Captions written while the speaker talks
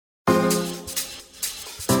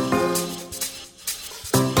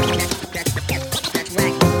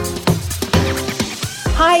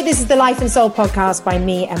Hi, this is the Life and Soul podcast by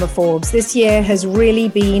me, Emma Forbes. This year has really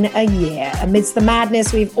been a year. Amidst the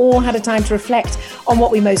madness, we've all had a time to reflect on what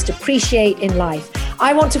we most appreciate in life.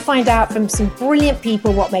 I want to find out from some brilliant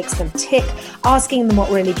people what makes them tick, asking them what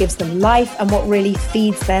really gives them life and what really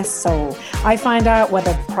feeds their soul. I find out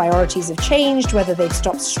whether priorities have changed, whether they've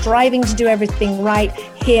stopped striving to do everything right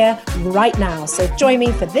here, right now. So join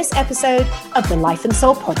me for this episode of the Life and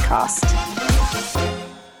Soul podcast.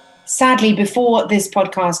 Sadly, before this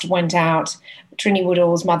podcast went out, Trinny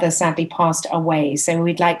Woodall's mother sadly passed away. So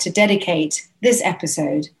we'd like to dedicate this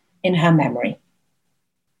episode in her memory.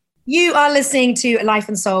 You are listening to Life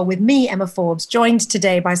and Soul with me, Emma Forbes, joined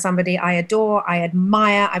today by somebody I adore, I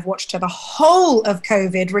admire. I've watched her the whole of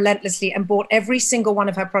COVID relentlessly and bought every single one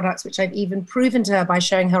of her products, which I've even proven to her by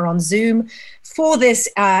showing her on Zoom. For this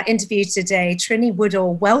interview today, Trinny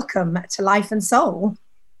Woodall, welcome to Life and Soul.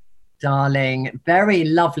 Darling, very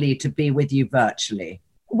lovely to be with you virtually.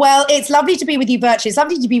 Well, it's lovely to be with you virtually. It's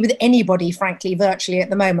lovely to be with anybody, frankly, virtually at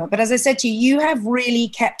the moment. But as I said to you, you have really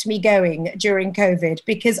kept me going during COVID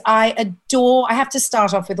because I have to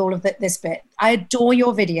start off with all of this bit. I adore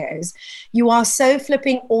your videos. You are so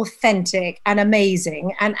flipping authentic and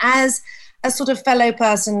amazing. And as a sort of fellow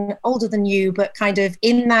person, older than you, but kind of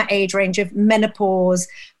in that age range of menopause,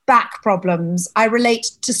 back problems, I relate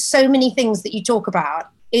to so many things that you talk about.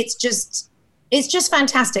 It's just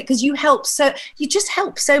fantastic because you just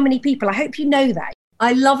help so many people. I hope you know that.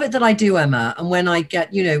 I love it that I do, Emma. And when I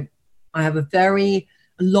get, I have a very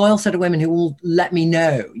loyal set of women who will let me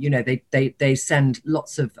know, they send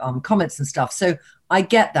lots of comments and stuff. So I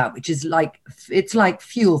get that, which is it's like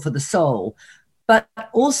fuel for the soul. But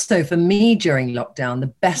also for me during lockdown, the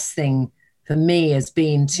best thing for me has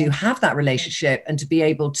been to have that relationship and to be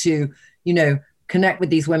able to, connect with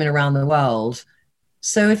these women around the world.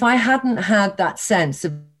 So if I hadn't had that sense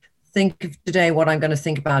of think of today what I'm going to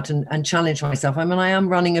think about and challenge myself, I mean, I am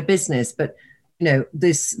running a business, but,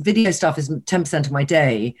 this video stuff is 10% of my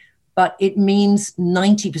day, but it means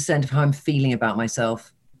 90% of how I'm feeling about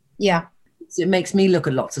myself. Yeah. It makes me look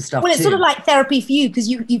at lots of stuff. Well, it's sort of like therapy for you because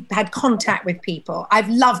you've had contact with people. I've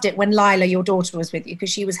loved it when Lila, your daughter, was with you because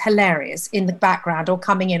she was hilarious in the background or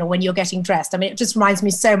coming in or when you're getting dressed. I mean, it just reminds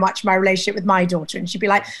me so much of my relationship with my daughter. And she'd be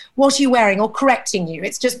like, what are you wearing? Or correcting you.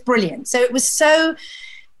 It's just brilliant. So it was so,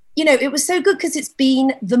 it was so good because it's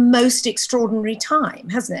been the most extraordinary time,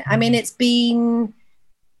 hasn't it? I mean,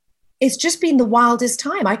 it's just been the wildest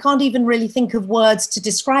time. I can't even really think of words to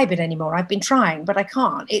describe it anymore. I've been trying, but I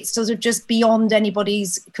can't. It's sort of just beyond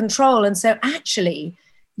anybody's control. And so actually,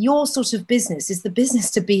 your sort of business is the business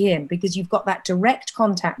to be in because you've got that direct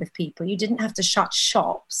contact with people. You didn't have to shut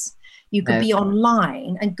shops. You could be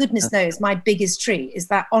online. And goodness knows, my biggest treat is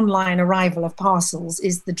that online arrival of parcels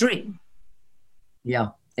is the dream. Yeah,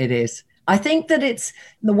 it is. I think that it's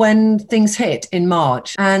when things hit in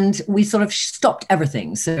March and we sort of stopped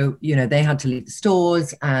everything. So, they had to leave the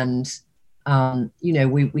stores and,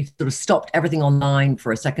 we sort of stopped everything online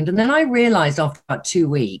for a second. And then I realized after about 2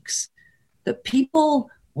 weeks that people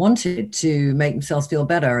wanted to make themselves feel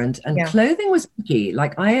better and clothing was key.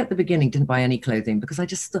 Like I, at the beginning, didn't buy any clothing because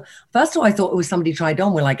first of all, I thought it was somebody tried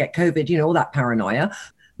on, will I get COVID, all that paranoia.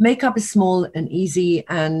 Makeup is small and easy.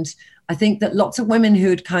 And I think that lots of women who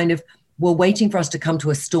had kind of were waiting for us to come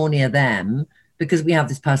to a store near them because we have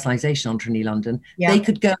this personalization on Trinny London. Yeah. They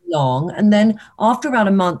could go along. And then after about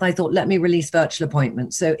a month, I thought, let me release virtual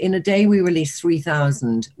appointments. So in a day, we released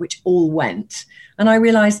 3,000, which all went. And I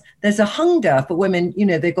realized there's a hunger for women,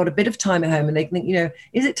 they've got a bit of time at home and they think,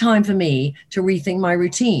 is it time for me to rethink my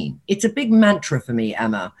routine? It's a big mantra for me,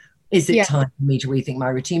 Emma. Is it time for me to rethink my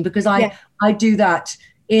routine? Because I do that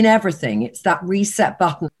in everything. It's that reset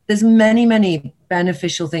button. There's many, many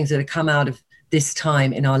beneficial things that have come out of this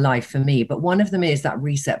time in our life for me. But one of them is that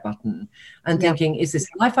reset button and thinking, is this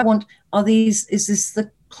the life I want? Is this the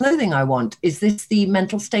clothing I want? Is this the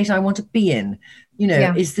mental state I want to be in?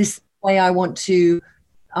 Is this the way I want to,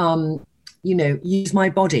 use my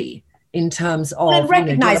body? In terms of and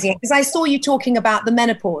recognizing it, because I saw you talking about the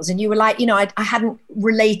menopause and you were like, I hadn't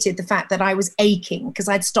related the fact that I was aching because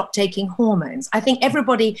I'd stopped taking hormones. I think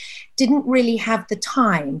everybody didn't really have the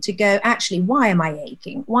time to go, actually, why am I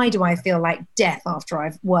aching? Why do I feel like death after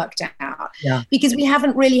I've worked out? Yeah. Because we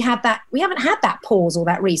haven't had that pause or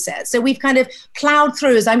that reset. So we've kind of plowed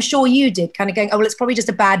through, as I'm sure you did, kind of going, oh, well, it's probably just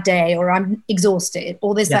a bad day or I'm exhausted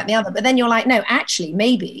or this, that, and the other. But then you're like, no, actually,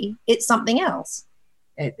 maybe it's something else.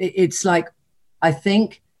 It's like, I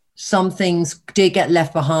think some things did get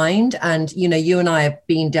left behind. And, you and I have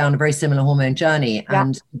been down a very similar hormone journey. Yeah.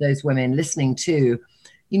 And those women listening to,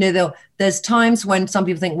 there's times when some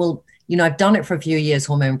people think, well, I've done it for a few years,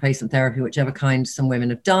 hormone replacement therapy, whichever kind some women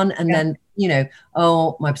have done. And then,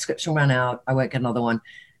 oh, my prescription ran out, I won't get another one.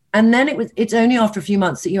 And then it's only after a few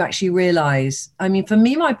months that you actually realize, I mean, for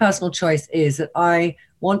me, my personal choice is that I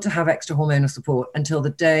want to have extra hormonal support until the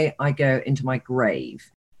day I go into my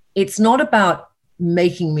grave. It's not about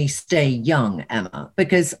making me stay young, Emma,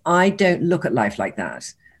 because I don't look at life like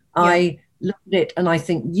that. Yeah. I look at it, and I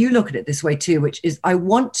think you look at it this way too, which is I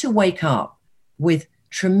want to wake up with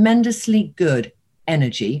tremendously good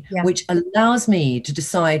energy, which allows me to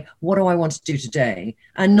decide what do I want to do today,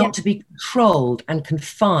 and not to be controlled and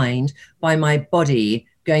confined by my body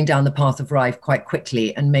going down the path of life quite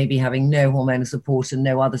quickly and maybe having no hormonal support and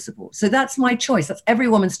no other support. So that's my choice. That's every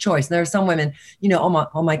woman's choice. And there are some women,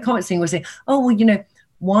 on my comment thing will say, oh, well,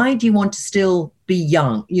 why do you want to still be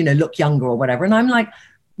young, look younger or whatever? And I'm like,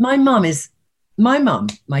 my mum,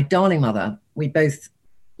 my darling mother, we both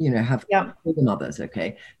have older mothers.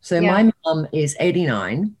 Okay. So my mum is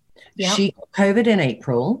 89. Yeah. She got COVID in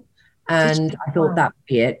April, and I thought that would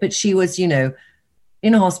be it. But she was,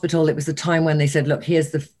 in a hospital. It was the time when they said, look, here's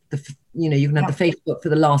the you can have the Facebook for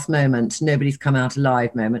the last moment, nobody's come out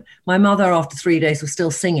alive moment. My mother, after 3 days, was still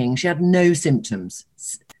singing. She had no symptoms,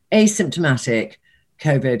 asymptomatic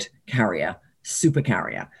COVID carrier, super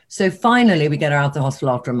carrier. So finally we get her out of the hospital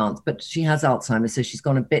after a month, but she has Alzheimer's. So she's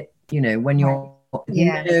gone a bit, when you're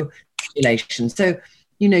population. So,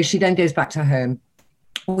 she then goes back to her home.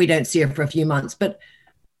 We don't see her for a few months, but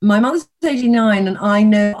my mother's 89, and I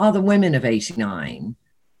know other women of 89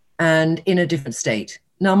 and in a different state.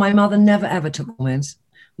 Now, my mother never, ever took hormones.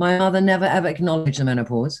 My mother never, ever acknowledged the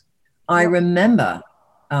menopause. I remember,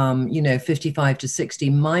 55 to 60,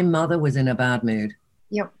 my mother was in a bad mood.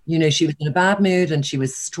 Yep. She was in a bad mood and she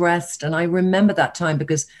was stressed. And I remember that time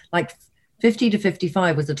because 50 to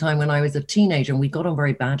 55 was the time when I was a teenager and we got on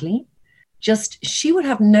very badly. She would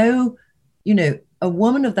have no, a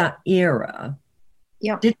woman of that era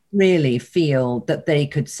didn't really feel that they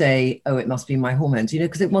could say, oh, it must be my hormones,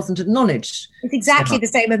 because it wasn't acknowledged. It's exactly the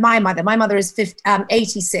same with my mother. My mother is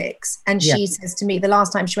 86, and she says to me the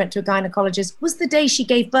last time she went to a gynecologist was the day she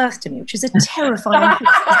gave birth to me, which is a terrifying thing.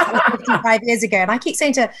 55 years ago. And I keep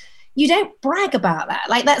saying to her, you don't brag about that.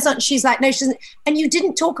 That's not, she's like, no, she doesn't. And you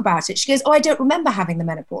didn't talk about it. She goes, oh, I don't remember having the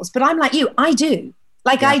menopause. But I'm like you, I do.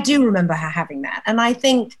 I do remember her having that. And I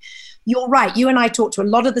think you're right. You and I talk to a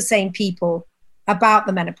lot of the same people about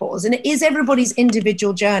the menopause, and it is everybody's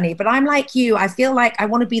individual journey. But I'm like you, I feel like I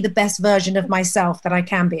want to be the best version of myself that I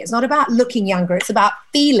can be. It's not about looking younger. It's about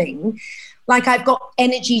feeling like I've got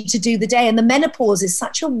energy to do the day. And the menopause is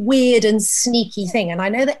such a weird and sneaky thing. And I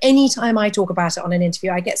know that anytime I talk about it on an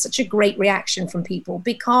interview, I get such a great reaction from people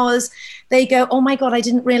because they go, oh my God, I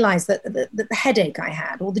didn't realize that the headache I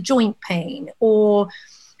had, or the joint pain, or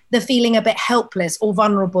the feeling a bit helpless or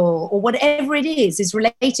vulnerable, or whatever it is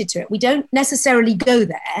related to it. We don't necessarily go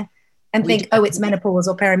there and think, oh, it's menopause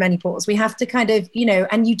or perimenopause. We have to kind of,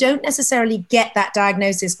 and you don't necessarily get that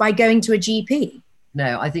diagnosis by going to a GP.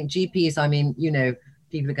 No, I think GPs,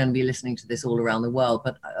 people are going to be listening to this all around the world,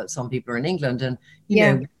 but some people are in England, and,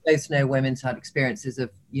 we both know women's had experiences of,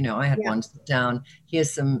 I had one sit down,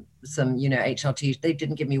 here's some, HRT, they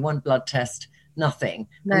didn't give me one blood test, nothing.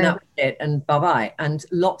 No. And that was it, and bye-bye. And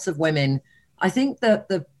lots of women, I think that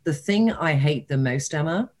the thing I hate the most,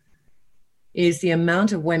 Emma, is the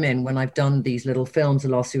amount of women, when I've done these little films the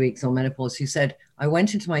last few weeks on menopause, who said, I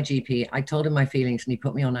went into my GP, I told him my feelings, and he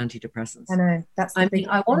put me on antidepressants. I know.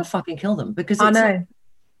 I want to fucking kill them, because it's like,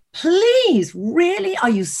 please, really? Are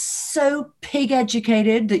you so pig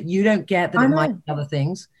educated that you don't get that it might be other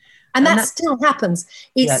things? And that still happens.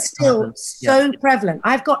 It's still so prevalent.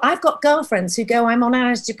 I've got girlfriends who go, I'm on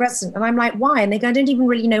antidepressant, and I'm like, why? And they go, I don't even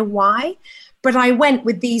really know why, but I went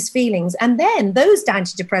with these feelings. And then those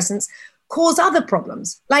antidepressants cause other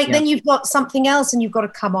problems. Then you've got something else and you've got to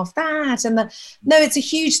come off that. And it's a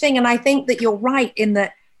huge thing. And I think that you're right in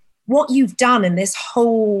that what you've done in this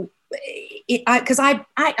whole, because I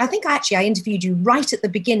think I interviewed you right at the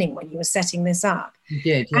beginning when you were setting this up. You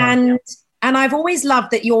did, yeah. And I've always loved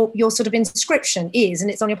that your sort of inscription is, and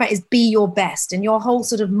it's on your page, is be your best. And your whole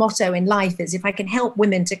sort of motto in life is, if I can help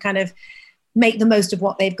women to kind of make the most of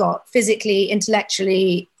what they've got, physically,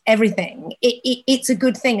 intellectually, everything, it's a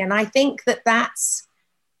good thing. And I think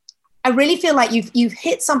I really feel like you've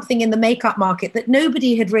hit something in the makeup market that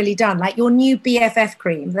nobody had really done, like your new BFF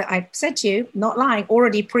cream that I said to you, not lying,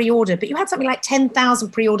 already pre-ordered, but you had something like 10,000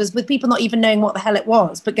 pre-orders with people not even knowing what the hell it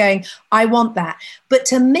was, but going, I want that. But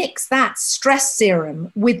to mix that stress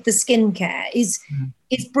serum with the skincare is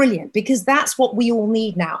brilliant, because that's what we all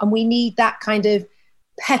need now. And we need that kind of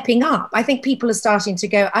pepping up. I think people are starting to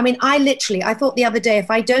go. I mean, I thought the other day,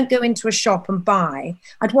 if I don't go into a shop and buy,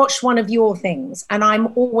 I'd watched one of your things and I'm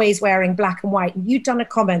always wearing black and white. And you'd done a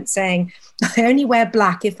comment saying, I only wear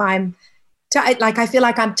black if I'm like, I feel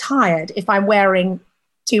like I'm tired if I'm wearing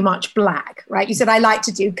too much black, right? You said, I like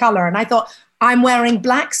to do color. And I thought, I'm wearing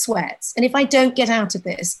black sweats. And if I don't get out of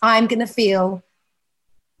this, I'm going to feel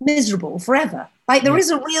miserable forever. Like there is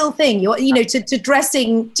a real thing, to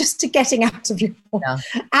dressing, just to getting out of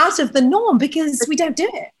out of the norm, because we don't do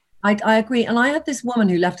it. I agree. And I had this woman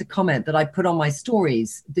who left a comment that I put on my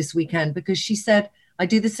stories this weekend, because she said, I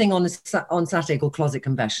do this thing on Saturday called Closet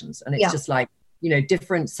Confessions. And it's just like,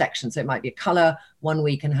 different sections. So it might be a color one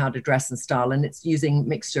week and how to dress and style. And it's using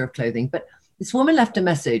mixture of clothing. But this woman left a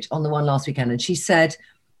message on the one last weekend. And she said,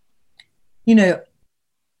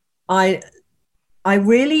 I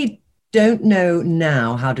really don't know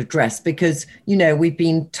now how to dress, because, we've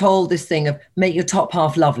been told this thing of make your top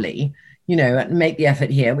half lovely, and make the effort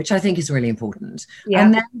here, which I think is really important.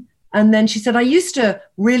 Yeah. And then she said, I used to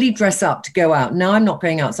really dress up to go out. Now I'm not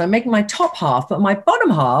going out. So I'm making my top half, but my bottom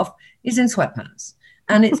half is in sweatpants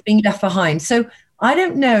and it's being left behind. So I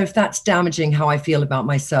don't know if that's damaging how I feel about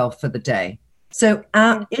myself for the day. So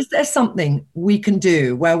is there something we can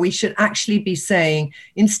do where we should actually be saying,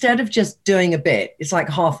 instead of just doing a bit, it's like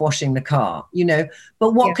half washing the car,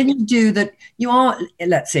 but what can you do that you are,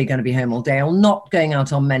 let's say, going to be home all day or not going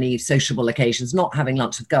out on many sociable occasions, not having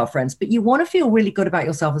lunch with girlfriends, but you want to feel really good about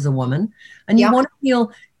yourself as a woman, and you want to feel,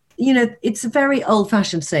 it's a very old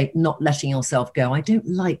fashioned to say, not letting yourself go. I don't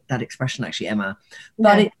like that expression actually, Emma,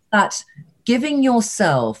 but it's that giving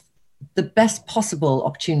yourself the best possible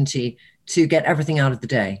opportunity to get everything out of the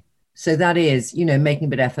day. So that is, making a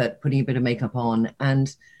bit of effort, putting a bit of makeup on.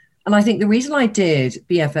 And I think the reason I did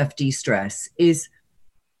BFF De-Stress is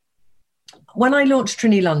when I launched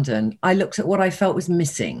Trinny London, I looked at what I felt was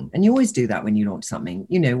missing. And you always do that when you launch something,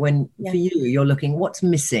 for you're looking, what's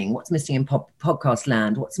missing in podcast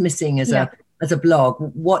land, what's missing as a blog,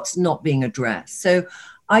 what's not being addressed. So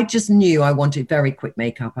I just knew I wanted very quick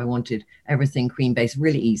makeup. I wanted everything cream-based,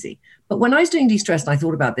 really easy. But when I was doing De-Stress, and I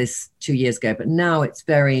thought about this 2 years ago, but now it's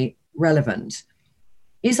very relevant,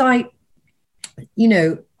 is you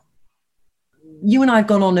and I have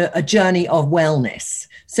gone on a journey of wellness.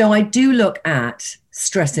 So I do look at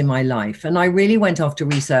stress in my life. And I really went off to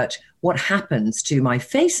research what happens to my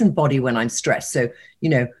face and body when I'm stressed. So,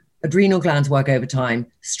 adrenal glands work overtime,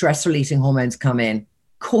 stress-releasing hormones come in,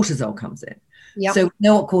 cortisol comes in. Yep. So we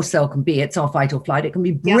know what cortisol can be. It's our fight or flight. It can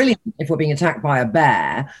be brilliant if we're being attacked by a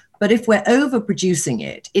bear, but if we're overproducing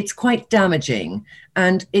it, it's quite damaging.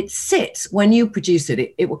 And it sits, when you produce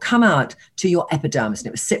it, it will come out to your epidermis, and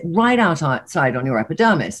it will sit right outside on your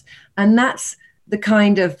epidermis. And that's the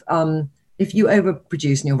kind of, if you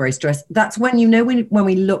overproduce and you're very stressed, that's when when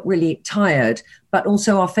we look really tired, but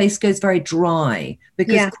also our face goes very dry,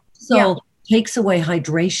 because cortisol takes away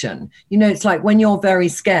hydration. It's like when you're very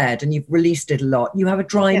scared and you've released it a lot, you have a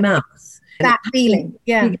dry mouth. That feeling.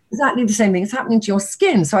 Yeah. Exactly the same thing. It's happening to your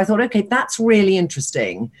skin. So I thought, okay, that's really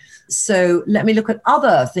interesting. So let me look at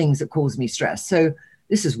other things that cause me stress. So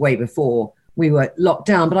this is way before we were locked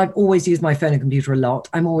down, but I've always used my phone and computer a lot.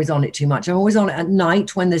 I'm always on it too much. I'm always on it at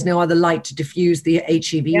night when there's no other light to diffuse the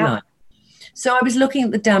HEV light. So I was looking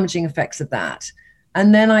at the damaging effects of that.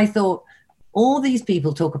 And then I thought, all these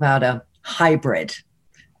people talk about a hybrid.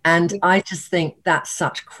 And I just think that's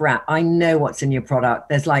such crap. I know what's in your product.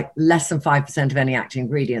 There's like less than 5% of any active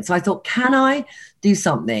ingredient. So I thought, can I do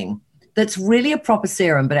something that's really a proper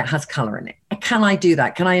serum, but it has color in it? Can I do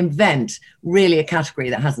that? Can I invent really a category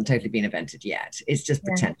that hasn't totally been invented yet? It's just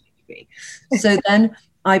pretending to be. So then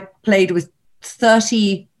I played with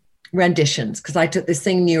 30 renditions, because I took this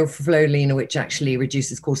thing Neuroflowlina, which actually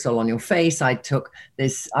reduces cortisol on your face. I took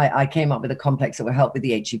this, I came up with a complex that will help with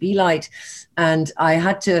the HEV light. And I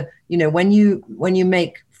had to, when you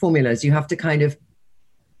make formulas, you have to kind of,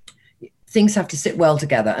 things have to sit well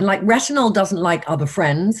together. And like retinol doesn't like other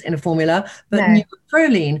friends in a formula, but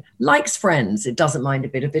Neuroflowlina likes friends. It doesn't mind a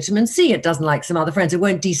bit of vitamin C. It doesn't like some other friends. It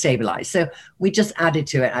won't destabilize. So we just added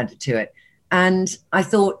to it. And I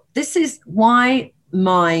thought, this is why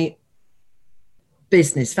my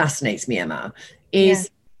business fascinates me, Emma, is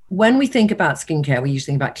when we think about skincare, we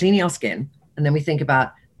usually think about cleaning our skin, and then we think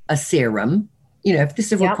about a serum. If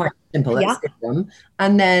this is quite simple, a serum,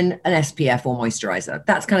 and then an SPF or moisturizer.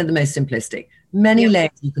 That's kind of the most simplistic. Many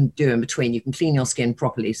layers you can do in between. You can clean your skin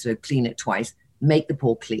properly, so clean it twice, make the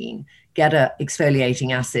pore clean, get a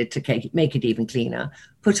exfoliating acid to make it even cleaner,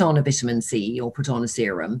 put on a vitamin C or put on a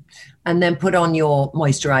serum, and then put on your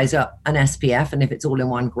moisturizer, an SPF, and if it's all in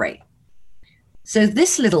one, great. So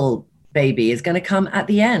this little baby is going to come at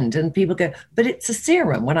the end. And people go, but it's a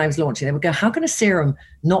serum. When I was launching, they would go, how can a serum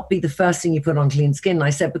not be the first thing you put on clean skin? And I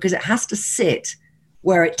said, because it has to sit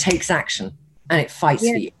where it takes action and it fights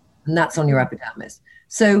for you. And that's on your epidermis.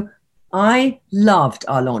 So I loved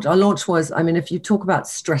our launch. Our launch was, I mean, if you talk about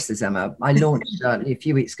stresses, Emma, I launched a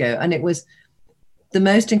few weeks ago, and it was the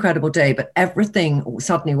most incredible day, but everything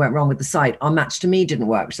suddenly went wrong with the site. Our Match to Me didn't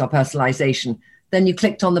work, which is our personalization. Then you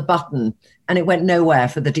clicked on the button and it went nowhere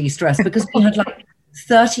for the de-stress, because we had like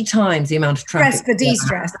 30 times the amount of traffic. Stress for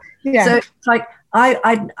de-stress. Yeah. So it's like,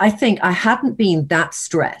 I think I hadn't been that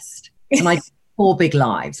stressed, and I did 4 big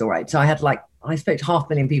lives. All right. So I spoke to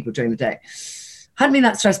 500,000 people during the day. Hadn't been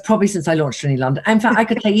that stressed probably since I launched Trinity London. In fact, I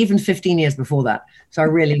could say even 15 years before that. So I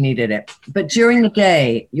really needed it. But during the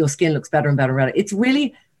day, your skin looks better and better and better. It's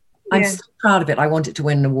really, I'm so proud of it. I want it to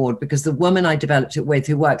win an award, because the woman I developed it with,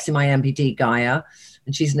 who works in my MPD, Gaia,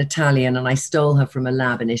 and she's an Italian, and I stole her from a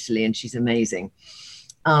lab in Italy, and she's amazing.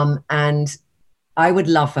 And I would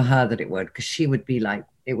love for her that it would, because she would be like,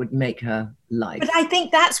 it would make her life. But I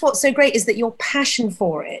think that's what's so great, is that your passion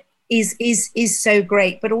for it is so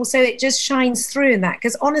great, but also it just shines through in that.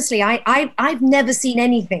 Because honestly, I've never seen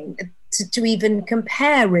anything to even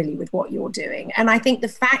compare really with what you're doing. And I think the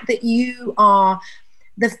fact that you are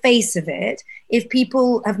the face of it, if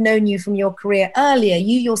people have known you from your career earlier,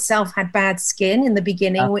 you yourself had bad skin in the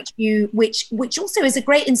beginning, which also is a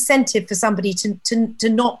great incentive for somebody to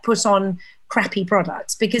not put on crappy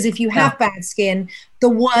products, because if you have bad skin, the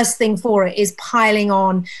worst thing for it is piling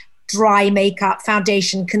on dry makeup,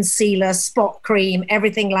 foundation, concealer, spot cream,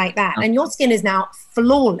 everything like that. And your skin is now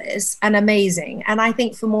flawless and amazing. And I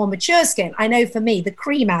think for more mature skin, I know for me, the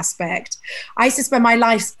cream aspect, I used to spend my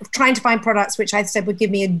life trying to find products which I said would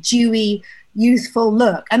give me a dewy, youthful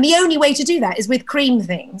look. And the only way to do that is with cream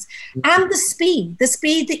things. And the speed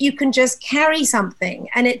that you can just carry something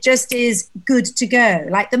and it just is good to go,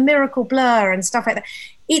 like the Miracle Blur and stuff like that.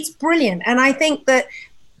 It's brilliant. And I think that,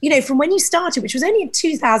 you know, from when you started, which was only in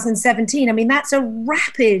 2017, I mean, that's a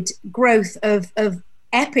rapid growth of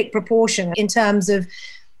epic proportion in terms of,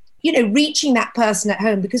 you know, reaching that person at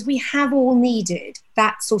home, because we have all needed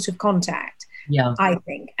that sort of contact, I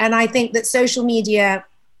think. And I think that social media,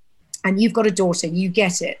 and you've got a daughter, you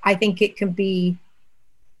get it. I think it can be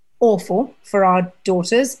awful for our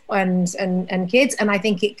daughters and kids, and I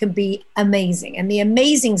think it can be amazing. And the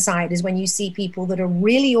amazing side is when you see people that are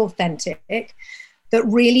really authentic, that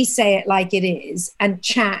really say it like it is and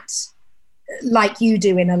chat like you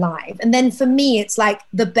do in a live. And then for me, it's like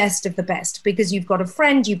the best of the best, because you've got a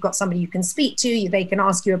friend, you've got somebody you can speak to, they can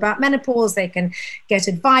ask you about menopause, they can get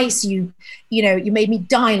advice. You know, you made me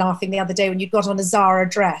die laughing the other day when you got on a Zara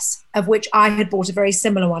dress, of which I had bought a very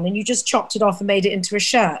similar one, and you just chopped it off and made it into a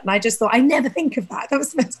shirt. And I just thought, I never think of that. That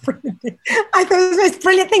was the most brilliant thing. I thought it was the most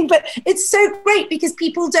brilliant thing. But it's so great because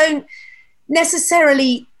people don't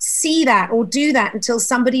necessarily see that or do that until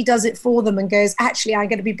somebody does it for them and goes, actually, I'm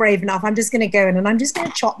going to be brave enough. I'm just going to go in and I'm just going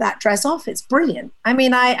to chop that dress off. It's brilliant. I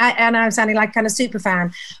mean, and I'm sounding like kind of super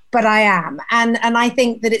fan, but I am. And I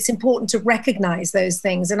think that it's important to recognize those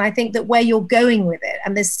things. And I think that where you're going with it,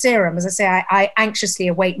 and this serum, as I say, I anxiously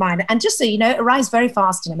await mine. And just so you know, it arrives very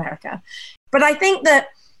fast in America. But I think that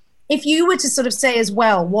if you were to sort of say as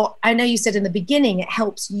well, what I know you said in the beginning, it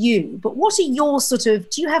helps you, but what are your sort of,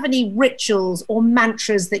 do you have any rituals or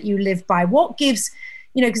mantras that you live by? What gives,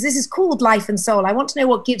 you know, because this is called Life and Soul. I want to know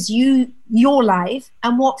what gives you your life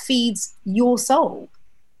and what feeds your soul.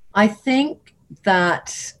 I think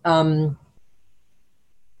that I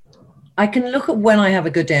can look at when I have a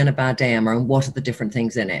good day and a bad day, Emma, and what are the different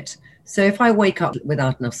things in it. So if I wake up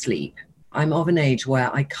without enough sleep, I'm of an age where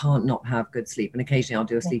I can't not have good sleep. And occasionally I'll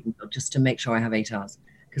do a sleeping pill just to make sure I have 8 hours,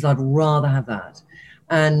 because I'd rather have that.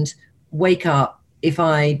 And wake up, if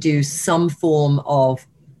I do some form of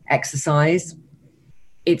exercise,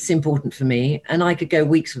 it's important for me. And I could go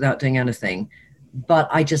weeks without doing anything, but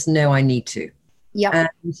I just know I need to. Yeah.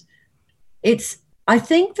 And I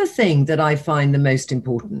think the thing that I find the most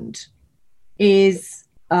important is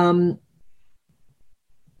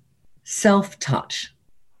self-touch.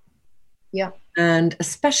 Yeah. And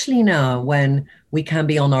especially now when we can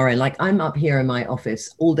be on our own, like I'm up here in my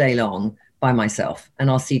office all day long by myself, and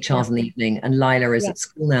I'll see Charles in the evening, and Lila is at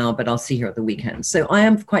school now, but I'll see her at the weekend. So I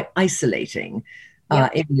am quite isolating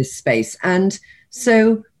in this space. And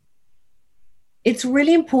so it's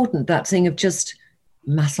really important, that thing of just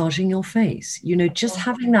massaging your face, you know, just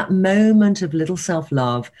having that moment of little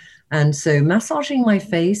self-love. And so massaging my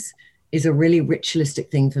face is a really ritualistic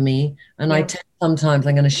thing for me. And I tend sometimes,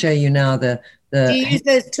 I'm going to show you now the do you use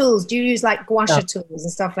those tools? Do you use like gua sha tools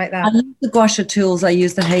and stuff like that? I use the gua sha tools. I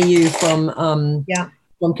use the Hey You from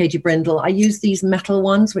from Katie Brindle. I use these metal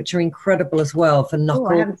ones, which are incredible as well for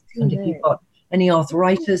knuckles. And if you've got any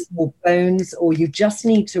arthritis or bones, or you just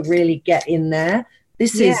need to really get in there,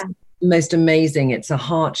 this is most amazing. It's a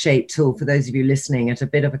heart-shaped tool for those of you listening at a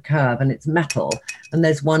bit of a curve, and it's metal, and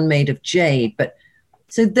there's one made of jade. But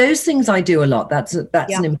so those things I do a lot. That's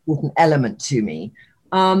an important element to me.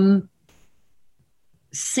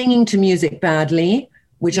 Singing to music badly,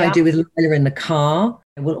 which I do with Lila in the car.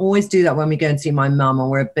 I will always do that when we go and see my mum, and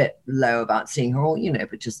we're a bit low about seeing her, or,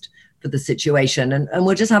 but just for the situation. And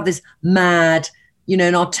we'll just have this mad,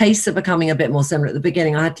 and our tastes are becoming a bit more similar. At the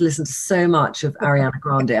beginning, I had to listen to so much of Ariana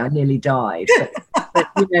Grande. I nearly died.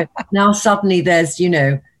 But now suddenly there's,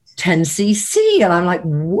 10cc, and I'm like,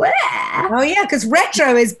 where? Oh, yeah, because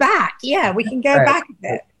retro is back. Yeah, we can go back a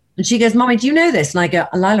bit. And she goes, Mommy, do you know this? And I go,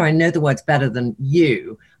 Lila, I know the words better than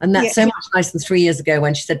you. And that's so much nicer than 3 years ago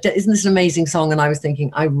when she said, isn't this an amazing song? And I was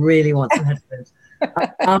thinking, I really want some headphones.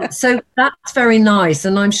 So that's very nice.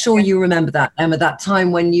 And I'm sure you remember that, Emma, that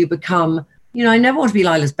time when you become, I never want to be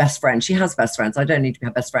Lila's best friend. She has best friends. I don't need to be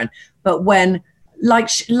her best friend. But when, I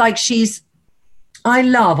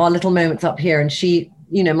love our little moments up here. And she,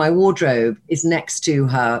 my wardrobe is next to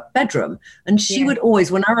her bedroom. And she would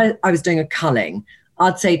always, whenever I was doing a culling,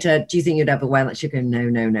 I'd say to her, do you think you'd ever wear that? She'd go, no,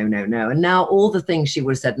 no, no, no, no. And now all the things she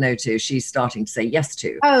would have said no to, she's starting to say yes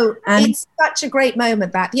to. Oh, and it's such a great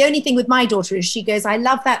moment that. The only thing with my daughter is she goes, I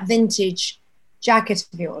love that vintage jacket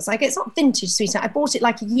of yours. Like, it's not vintage, sweetheart. I bought it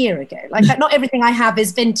like a year ago. Like, not everything I have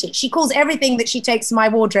is vintage. She calls everything that she takes to my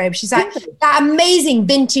wardrobe. She's like, that amazing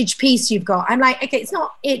vintage piece you've got. I'm like, okay,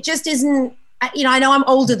 it just isn't, I know I'm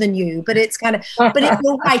older than you, but it's kind of, but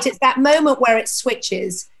you're right. It's that moment where it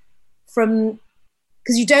switches from,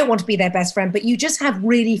 because you don't want to be their best friend, but you just have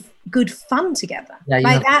really good fun together.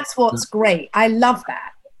 Yeah, that's what's great. I love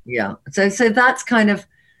that. Yeah. So that's kind of,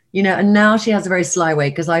 and now she has a very sly way,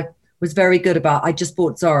 because I was very good about, I just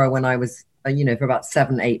bought Zara when I was, for about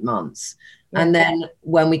 7-8 months. Yeah. And then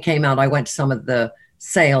when we came out, I went to some of the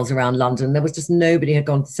sales around London. There was just nobody had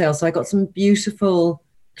gone to sale. So I got some beautiful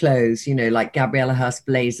clothes, like Gabriella Hearst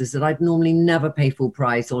blazers that I'd normally never pay full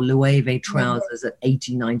price, or Loewe trousers at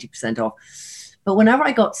 80-90% off. But whenever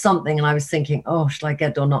I got something and I was thinking, oh, should I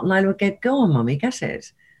get it or not? And Lila would go, go on, Mummy, get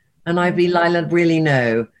it. And I'd be, Lila, really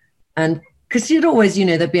no. And because she'd always,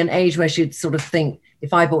 there'd be an age where she'd sort of think,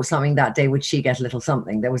 if I bought something that day, would she get a little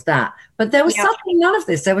something? There was that. But there was suddenly none of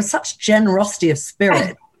this. There was such generosity of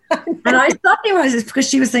spirit. And I suddenly realized it's because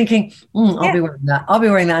she was thinking, I'll be wearing that. I'll be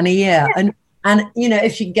wearing that in a year. And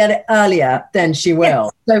if she can get it earlier, then she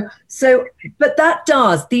will. So, but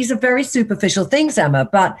these are very superficial things, Emma.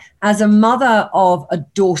 But as a mother of a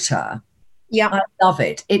daughter, I love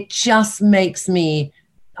it. It just makes me,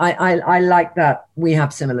 I like that we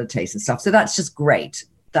have similar tastes and stuff. So that's just great.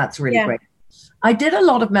 That's really great. I did a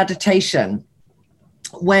lot of meditation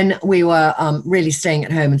when we were really staying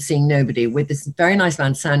at home and seeing nobody with this very nice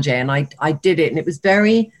man, Sanjay. And I did it, and it was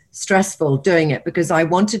very stressful doing it because I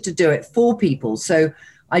wanted to do it for people. So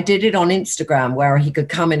I did it on Instagram where he could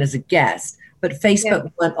come in as a guest, but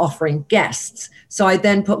Facebook weren't offering guests. So I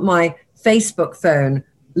then put my Facebook phone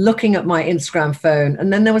looking at my Instagram phone.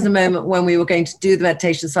 And then there was a moment when we were going to do the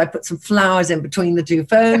meditation. So I put some flowers in between the two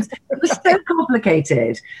phones. It was so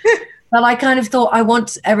complicated. But I kind of thought I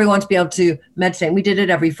want everyone to be able to meditate. And we did it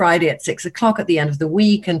every Friday at 6:00 at the end of the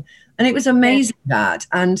week. And it was amazing that.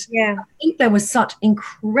 And I think there was such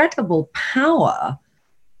incredible power.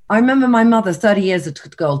 I remember my mother 30 years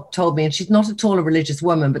ago told me, and she's not at all a religious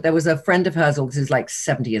woman, but there was a friend of hers, this is like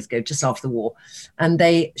 70 years ago, just after the war. And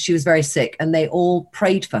she was very sick and they all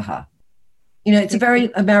prayed for her. It's a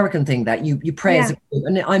very American thing that you pray as a group.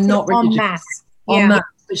 And I'm not religious. En masse.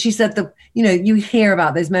 But she said you hear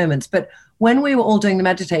about those moments. But when we were all doing the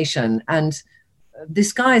meditation, and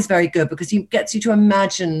this guy is very good because he gets you to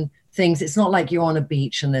imagine things. It's not like you're on a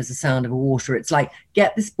beach and there's the sound of water. It's like,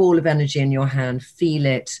 get this ball of energy in your hand, feel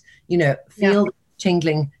it, feel the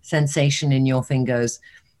tingling sensation in your fingers.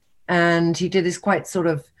 And he did this quite sort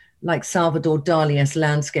of like Salvador Dali-esque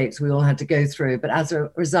landscapes we all had to go through. But as a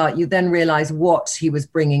result, you then realize what he was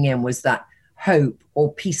bringing in was that hope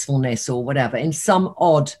or peacefulness or whatever in some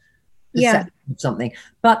odd perception of something.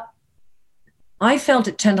 But I felt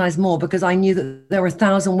it 10 times more because I knew that there were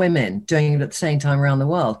 1,000 women doing it at the same time around the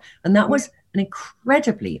world. And that was an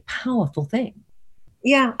incredibly powerful thing.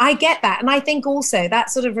 Yeah, I get that. And I think also that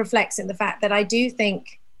sort of reflects in the fact that I do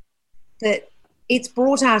think that it's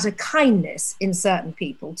brought out a kindness in certain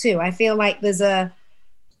people too. I feel like it's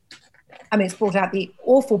brought out the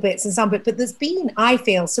awful bits in some bit, but there's been, I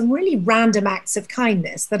feel, some really random acts of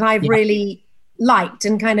kindness that I've really liked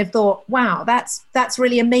and kind of thought, wow, that's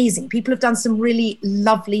really amazing. People have done some really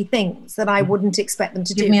lovely things that I wouldn't expect them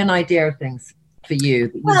to do. Give me an idea of things for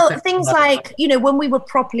you. Well, things like, you know, when we were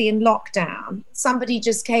properly in lockdown, somebody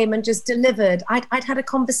just came and just delivered. I'd had a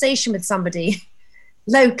conversation with somebody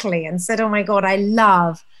locally and said, oh my God, I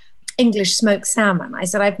love English smoked salmon. I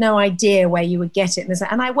said, I've no idea where you would get it.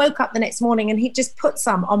 And I woke up the next morning and he just put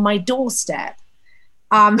some on my doorstep.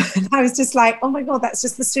 And I was just like, oh my God, that's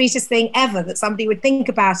just the sweetest thing ever, that somebody would think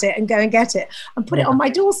about it and go and get it and put it on my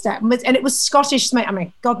doorstep. And it was Scottish smoke. I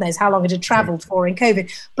mean, God knows how long it had traveled for in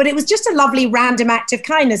COVID, but it was just a lovely random act of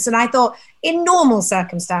kindness. And I thought in normal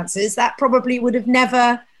circumstances, that probably would have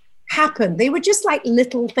never happened. They were just like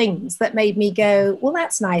little things that made me go, well,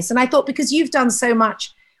 that's nice. And I thought, because you've done so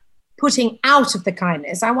much putting out of the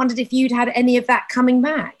kindness, I wondered if you'd had any of that coming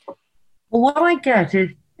back. Well, what I get is,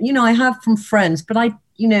 you know, I have from friends, but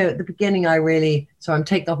you know, at the beginning, so I'm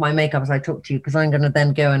taking off my makeup as I talk to you, because I'm going to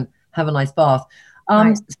then go and have a nice bath.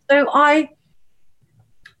 Nice. So I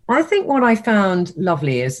think what I found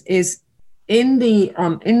lovely is in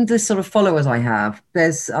the sort of followers I have,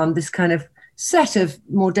 there's this kind of set of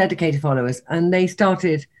more dedicated followers, and they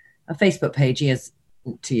started a Facebook page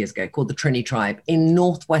 2 years ago called the Trini Tribe in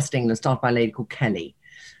Northwest England, started by a lady called Kelly.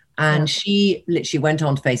 And she literally went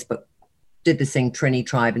on Facebook, did this thing, Trini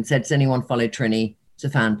Tribe, and said, does anyone follow Trini? It's a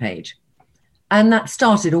fan page. And that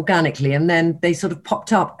started organically. And then they sort of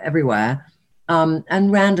popped up everywhere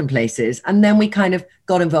and random places. And then we kind of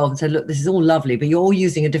got involved and said, look, this is all lovely, but you're all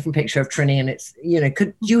using a different picture of Trini. And it's, you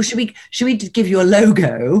know, should we give you a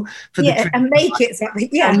logo for the Trini and make it something,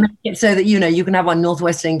 and make it so that, you know, you can have one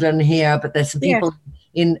Northwest England here, but there's some people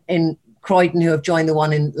in Croydon who have joined the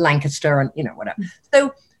one in Lancaster and, you know, whatever.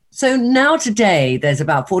 So now today, there's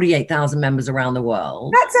about 48,000 members around the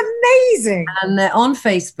world. That's amazing. And they're on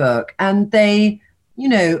Facebook, and they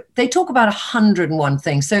talk about 101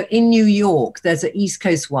 things. So in New York, there's an East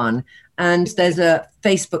Coast one, and there's a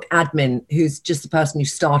Facebook admin who's just the person who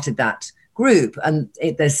started that group. And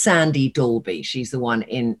there's Sandy Dalby. She's the one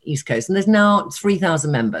in East Coast. And there's now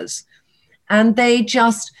 3,000 members. And they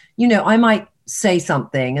just, you know, I might say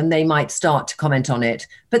something and they might start to comment on it,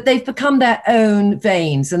 but they've become their own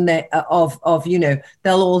veins, and they're you know,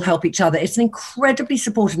 they'll all help each other. It's an incredibly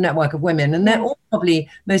supportive network of women, and they're all probably,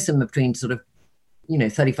 most of them are between sort of, you know,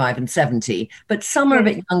 35 and 70, but some are a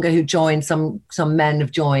bit younger who joined, some men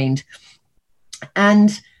have joined.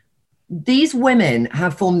 And these women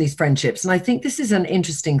have formed these friendships. And I think this is an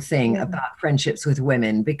interesting thing about friendships with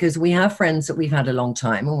women, because we have friends that we've had a long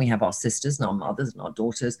time, and we have our sisters and our mothers and our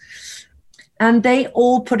daughters. And they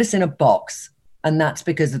all put us in a box, and that's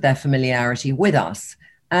because of their familiarity with us.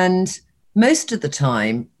 And most of the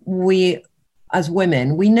time, we, as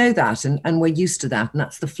women, we know that, and we're used to that, and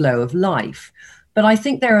that's the flow of life. But I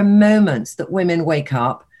think there are moments that women wake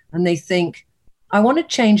up and they think, I want to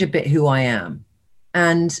change a bit who I am.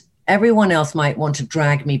 And everyone else might want to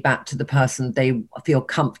drag me back to the person they feel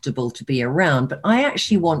comfortable to be around, but I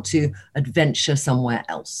actually want to adventure somewhere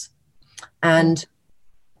else. And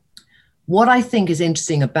what I think is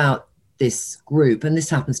interesting about this group, and this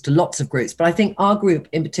happens to lots of groups, but I think our group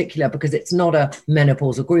in particular, because it's not a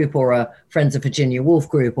menopausal group or a Friends of Virginia Woolf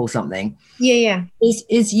group or something,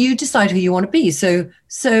 is you decide who you want to be.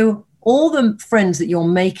 So all the friends that you're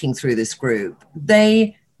making through this group,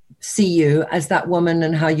 they see you as that woman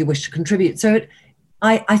and how you wish to contribute. So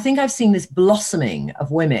I think I've seen this blossoming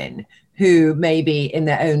of women who maybe in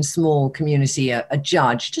their own small community are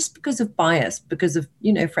judged just because of bias, because of,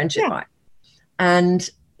 you know, friendship bias. And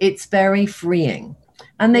it's very freeing.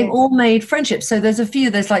 And they've all made friendships. So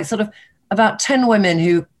there's like sort of about 10 women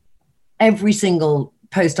who every single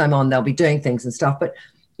post I'm on, they'll be doing things and stuff. But,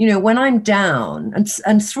 you know, when I'm down,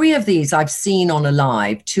 and 3 of these I've seen on a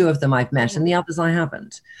live, 2 of them I've met, and the others I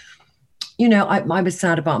haven't. You know, I was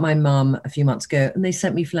sad about my mum a few months ago, and they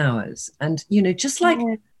sent me flowers. And, you know, just like,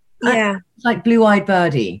 like Blue-Eyed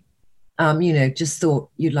Birdie, you know, just thought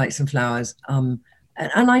you'd like some flowers.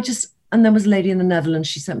 And there was a lady in the Netherlands,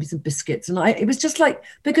 she sent me some biscuits. And it was just like,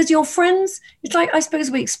 because your friends, it's like, I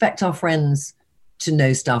suppose we expect our friends to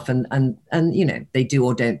know stuff and you know, they do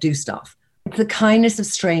or don't do stuff. It's the kindness of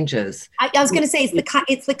strangers. I was going to say,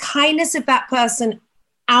 it's the kindness of that person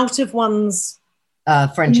out of one's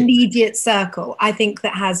friendship, immediate circle, I think,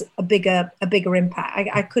 that has a bigger impact.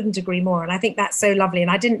 I couldn't agree more. And I think that's so lovely.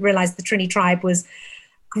 And I didn't realize the Trini Tribe was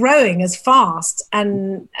growing as fast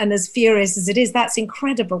and as furious as it is. That's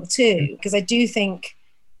incredible too, because I do think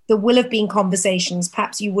there will have been conversations,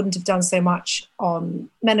 perhaps you wouldn't have done so much on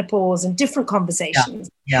menopause and different conversations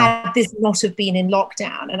had this not have been in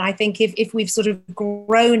lockdown. And I think if we've sort of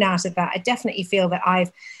grown out of that, I definitely feel that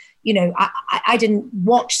I've, I didn't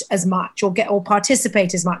watch as much or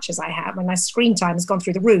participate as much as I have, and my screen time has gone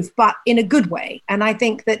through the roof, but in a good way. And I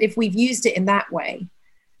think that if we've used it in that way,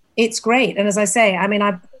 it's great. And as I say, I mean,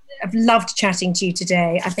 I've loved chatting to you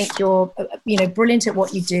today. I think you're, brilliant at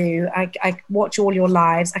what you do. I watch all your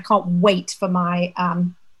lives. I can't wait for my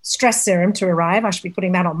stress serum to arrive. I should be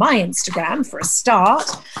putting that on my Instagram for a start,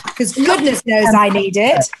 because goodness knows I need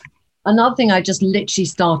it. Another thing I just literally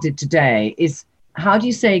started today is, how do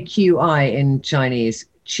you say QI in Chinese?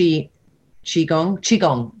 Qigong.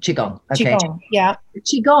 Okay. Qigong, yeah.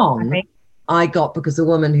 Qigong, okay. I got because the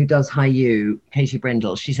woman who does Haiyu, Katie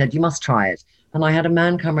Brindle, she said, you must try it. And I had a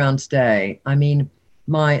man come around today. I mean,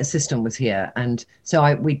 my assistant was here. And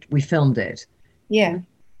so we filmed it. Yeah.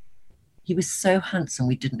 He was so handsome,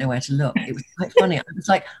 we didn't know where to look. It was quite funny. I was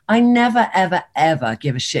like, I never, ever, ever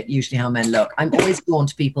give a shit usually how men look. I'm always drawn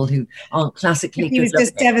to people who aren't classically good. He was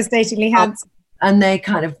just devastatingly handsome. And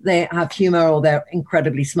they have humor, or they're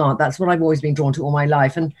incredibly smart. That's what I've always been drawn to all my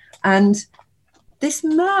life. And this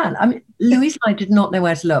man, I mean, Louise and I did not know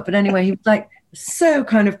where to look. But anyway, he was like so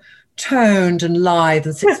kind of toned and lithe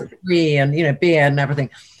and 6'3" and, beard and everything.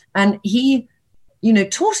 And he,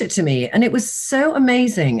 taught it to me. And it was so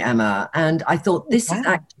amazing, Emma. And I thought, this is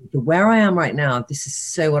actually where I am right now. This is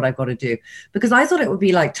so what I've got to do. Because I thought it would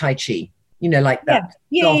be like Tai Chi, like that.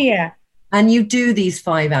 Yeah. And you do these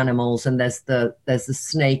 5 animals, and there's the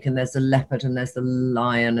snake, and there's the leopard, and there's the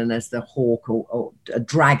lion, and there's the hawk, or a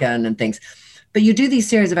dragon and things. But you do these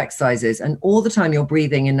series of exercises, and all the time you're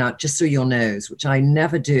breathing in and out just through your nose, which I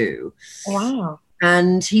never do. Wow.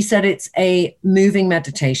 And he said it's a moving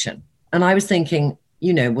meditation. And I was thinking,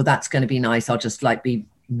 well, that's going to be nice. I'll just be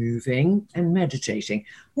moving and meditating.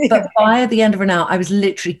 But by the end of an hour, I was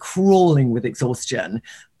literally crawling with exhaustion.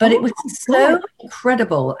 But it was so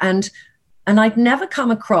incredible. And I'd never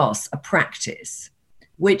come across a practice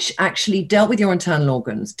which actually dealt with your internal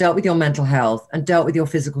organs, dealt with your mental health, and dealt with your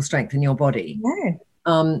physical strength in your body.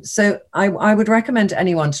 No. So I would recommend to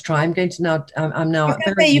anyone to try. I'm going to now.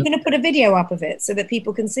 You're going to put a video up of it so that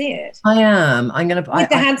people can see it. I am. I'm going to. With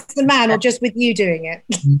the handsome man, or just with you doing it?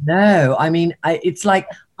 No, I mean, it's like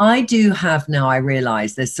I do have now. I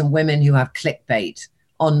realize there's some women who have clickbait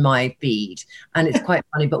on my feed, and it's quite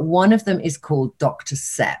funny. But one of them is called Dr.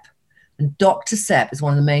 Sepp. And Dr. Sepp is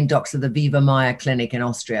one of the main doctors of the Viva Maya clinic in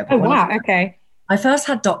Austria. Oh, wow. Okay. I first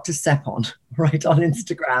had Dr. Sepp on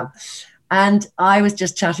Instagram, and I was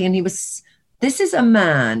just chatting, and this is a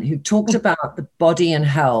man who talked about the body and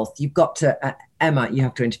health. You've got to, Emma, you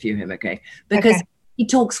have to interview him, okay? Because he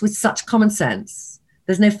talks with such common sense.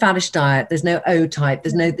 There's no faddish diet. There's no O-type.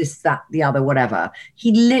 There's no this, that, the other, whatever.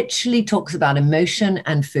 He literally talks about emotion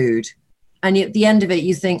and food. And at the end of it,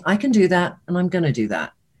 you think, I can do that, and I'm going to do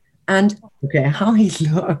that. And how he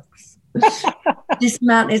looks. This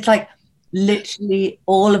man, it's like literally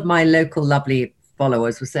all of my local lovely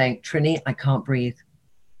followers were saying, Trini, I can't breathe.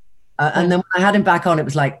 And then when I had him back on, it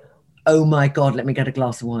was like, oh my God, let me get a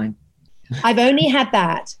glass of wine. I've only had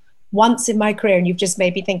that once in my career, and you've just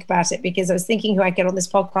made me think about it, because I was thinking who I'd get on this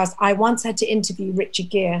podcast. I once had to interview Richard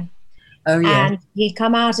Gere. Oh, yeah. And he'd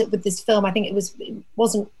come out with this film. I think it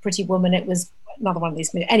wasn't Pretty Woman. It was another one of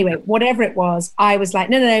these. Anyway, whatever it was, I was like,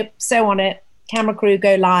 no, so on it. Camera crew,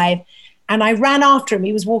 go live. And I ran after him.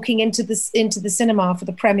 He was walking into the cinema for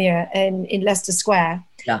the premiere in Leicester Square.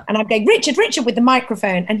 Yeah. And I'm going, Richard, with the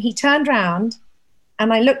microphone. And he turned around,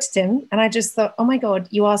 and I looked at him, and I just thought, oh my God,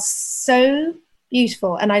 you are so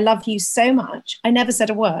beautiful, and I love you so much. I never said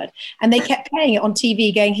a word. And they kept playing it on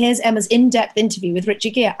TV, going, here's Emma's in-depth interview with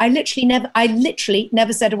Richard Gere. I literally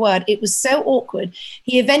never said a word. It was so awkward.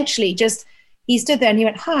 He eventually he stood there and he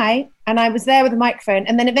went, hi. And I was there with the microphone.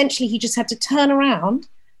 And then eventually he just had to turn around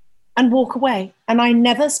and walk away. And I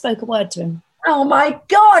never spoke a word to him. Oh my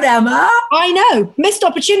God, Emma. I know. Missed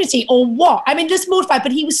opportunity or what? I mean, just mortified,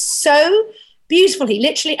 but he was so beautiful. He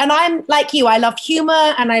literally, and I'm like you, I love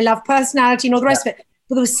humor and I love personality and all the rest of it.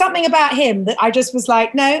 But there was something about him that I just was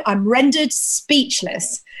like, no, I'm rendered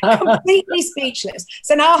speechless, completely speechless.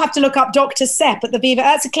 So now I'll have to look up Dr. Sepp at the Viva.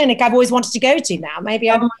 That's a clinic I've always wanted to go to now.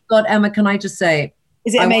 Maybe. Oh my God, Emma, can I just say,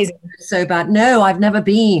 is it amazing? So bad. No, I've never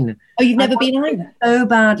been. Oh, you've never been either? So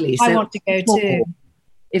badly. I want to go too.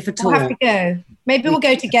 If at all. We'll have to go. Maybe we'll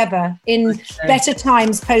go together in better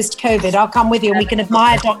times post-COVID. I'll come with you and we can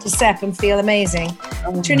admire Dr. Sepp and feel amazing.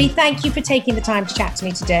 Trini, thank you for taking the time to chat to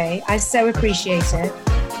me today. I so appreciate it.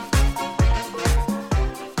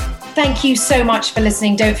 Thank you so much for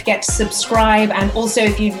listening. Don't forget to subscribe. And also,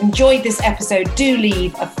 if you've enjoyed this episode, do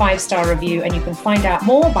leave a 5-star review. And you can find out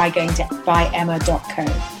more by going to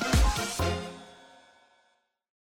byemma.co.